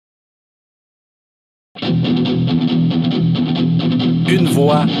Une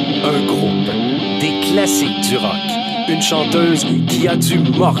voix, un groupe. Des classiques du rock. Une chanteuse qui a du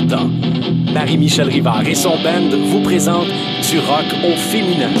mordant. Marie-Michèle Rivard et son band vous présentent du rock au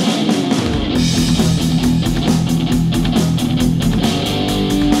féminin.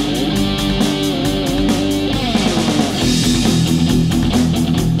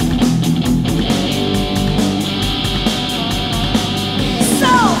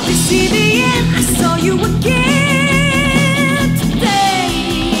 See the end, I saw you again today.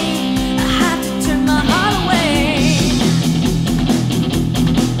 I had to turn my heart away.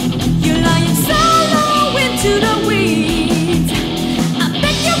 You're lying so low into the weeds. I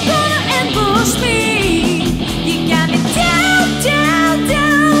bet you're gonna ambush me. You got me down, down,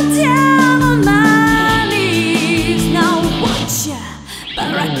 down, down on my knees. Now watch ya,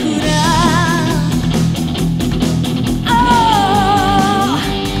 Barracuda.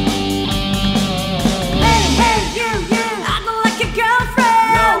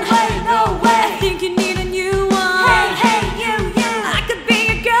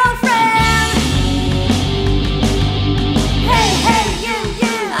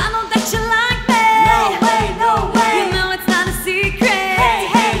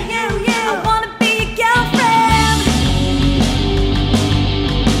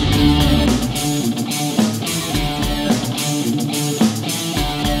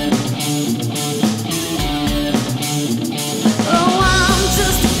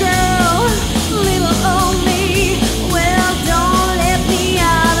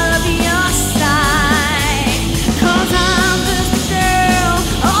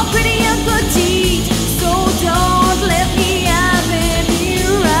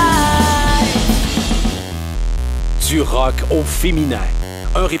 Du rock au féminin.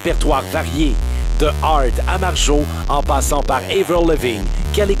 Un répertoire varié, de hard à margeau, en passant par Avril Lavigne,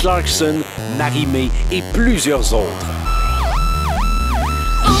 Kelly Clarkson, Marie-Mai et plusieurs autres.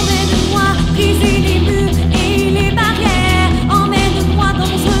 Emmène-moi,